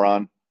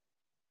moron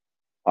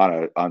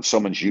on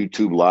someone's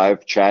YouTube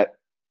Live chat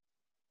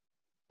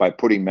by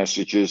putting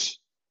messages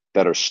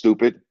that are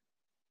stupid?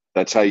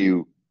 That's how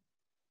you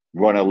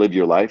want to live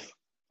your life?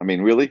 I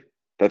mean, really?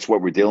 That's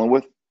what we're dealing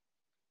with?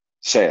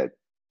 Sad.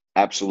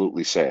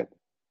 Absolutely sad.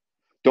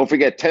 Don't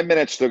forget, 10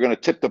 minutes, they're going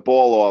to tip the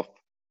ball off,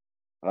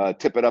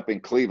 tip it up in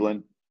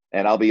Cleveland,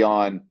 and I'll be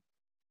on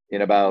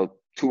in about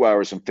 2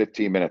 hours and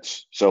 15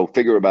 minutes. So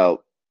figure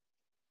about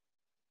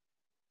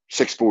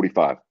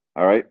 6:45,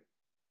 all right?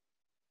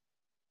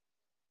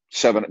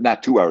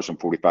 Not 2 hours and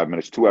 45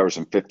 minutes, 2 hours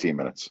and 15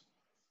 minutes.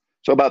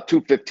 So about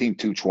 2:15,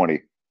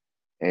 2:20,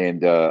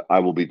 and I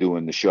will be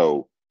doing the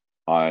show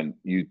on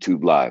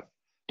YouTube Live.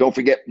 Don't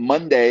forget,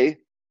 Monday,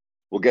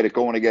 we'll get it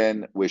going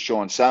again with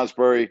Sean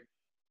Salisbury.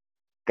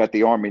 Got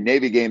the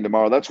Army-Navy game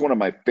tomorrow. That's one of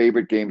my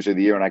favorite games of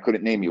the year, and I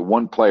couldn't name you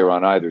one player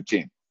on either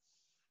team.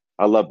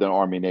 I love the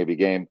Army-Navy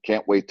game.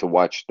 Can't wait to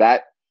watch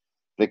that. I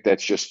think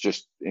that's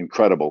just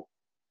incredible.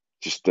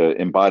 Just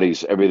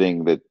embodies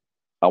everything that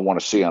I want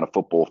to see on a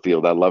football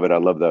field. I love it. I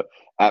love the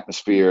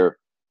atmosphere,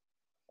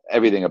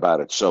 everything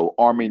about it. So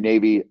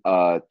Army-Navy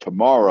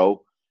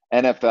tomorrow.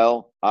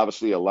 NFL,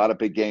 obviously a lot of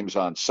big games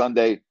on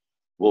Sunday.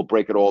 We'll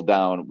break it all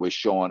down with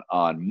Sean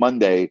on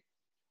Monday.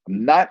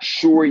 I'm not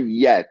sure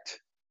yet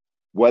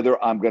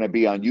whether I'm going to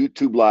be on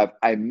YouTube Live.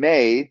 I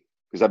may,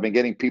 because I've been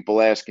getting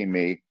people asking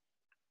me,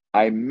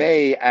 I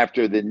may,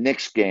 after the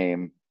Knicks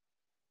game,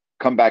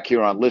 come back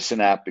here on Listen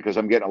App, because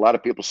I'm getting a lot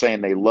of people saying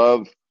they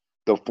love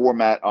the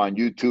format on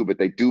YouTube, but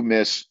they do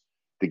miss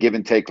the give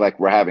and take like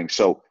we're having.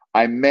 So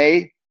I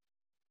may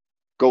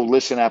go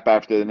Listen App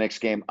after the Knicks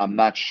game. I'm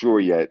not sure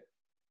yet.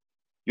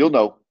 You'll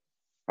know.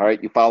 All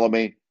right, you follow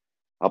me.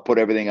 I'll put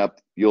everything up.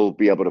 You'll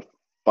be able to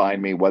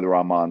find me whether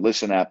I'm on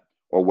Listen App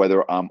or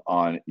whether I'm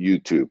on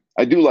YouTube.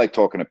 I do like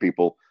talking to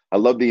people. I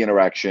love the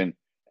interaction,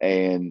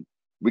 and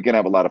we can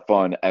have a lot of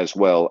fun as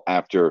well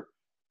after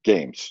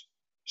games.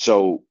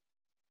 So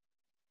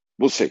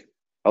we'll see.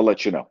 I'll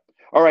let you know.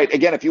 All right,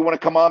 again, if you want to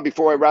come on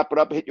before I wrap it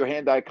up, hit your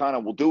hand icon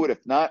and we'll do it.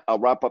 If not, I'll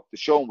wrap up the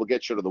show and we'll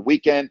get you to the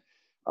weekend.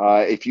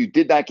 If you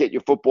did not get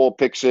your football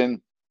picks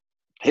in,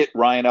 hit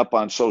Ryan up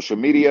on social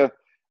media,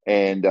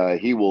 and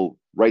he will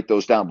write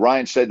those down.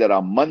 Ryan said that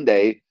on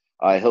Monday,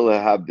 he'll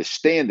have the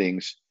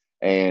standings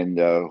and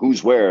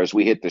who's where as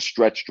we hit the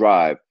stretch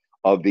drive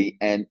of the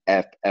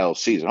NFL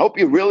season. Hope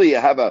you really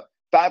have a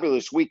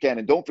fabulous weekend.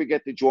 And don't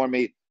forget to join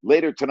me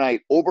later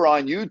tonight over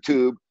on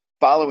YouTube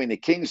following the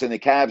Kings and the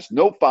Cavs.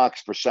 No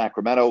Fox for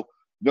Sacramento,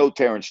 no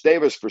Terrence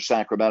Davis for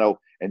Sacramento,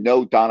 and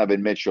no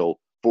Donovan Mitchell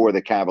for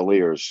the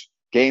Cavaliers.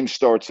 Game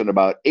starts in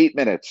about 8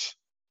 minutes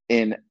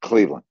in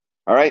Cleveland.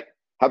 All right?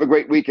 Have a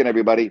great weekend,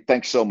 everybody.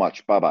 Thanks so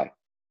much. Bye-bye.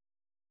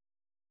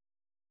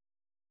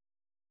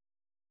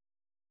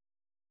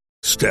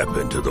 Step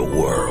into the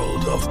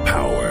world of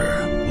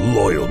power,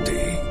 loyalty,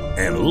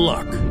 and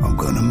luck. I'm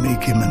going to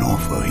make him an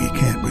offer he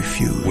can't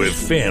refuse. With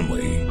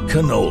family,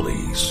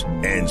 cannolis,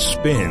 and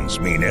spins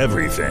mean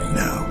everything.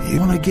 Now, you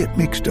want to get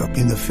mixed up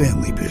in the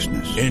family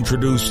business.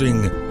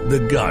 Introducing The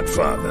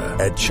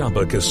Godfather at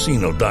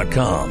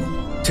ChumbaCasino.com.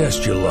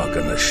 Test your luck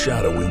in the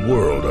shadowy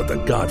world of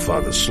The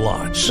Godfather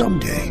slot.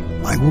 Someday,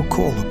 I will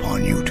call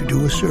upon you to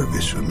do a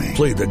service for me.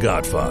 Play The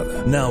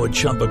Godfather, now at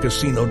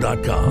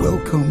ChumbaCasino.com.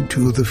 Welcome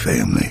to the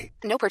family.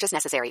 No purchase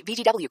necessary.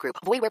 VGW Group.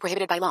 Void where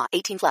prohibited by law.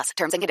 18+.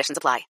 Terms and conditions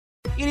apply.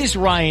 It is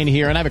Ryan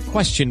here, and I have a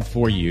question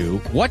for you.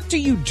 What do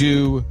you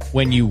do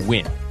when you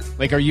win?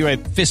 Like, are you a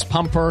fist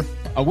pumper?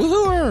 A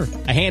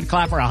woohooer, a hand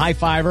clapper, a high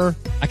fiver.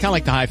 I kind of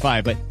like the high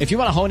five, but if you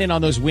want to hone in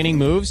on those winning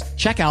moves,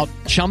 check out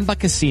Chumba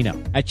Casino.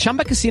 At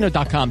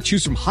ChumbaCasino.com,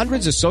 choose from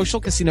hundreds of social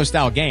casino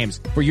style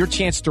games for your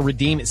chance to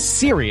redeem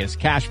serious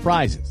cash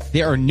prizes.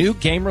 There are new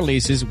game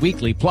releases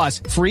weekly, plus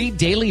free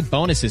daily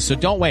bonuses. So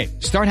don't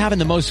wait. Start having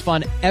the most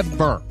fun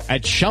ever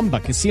at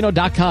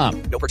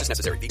ChumbaCasino.com. No purchase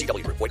necessary.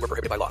 VGW Group. Void where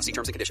prohibited by law. See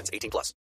terms and conditions. 18+.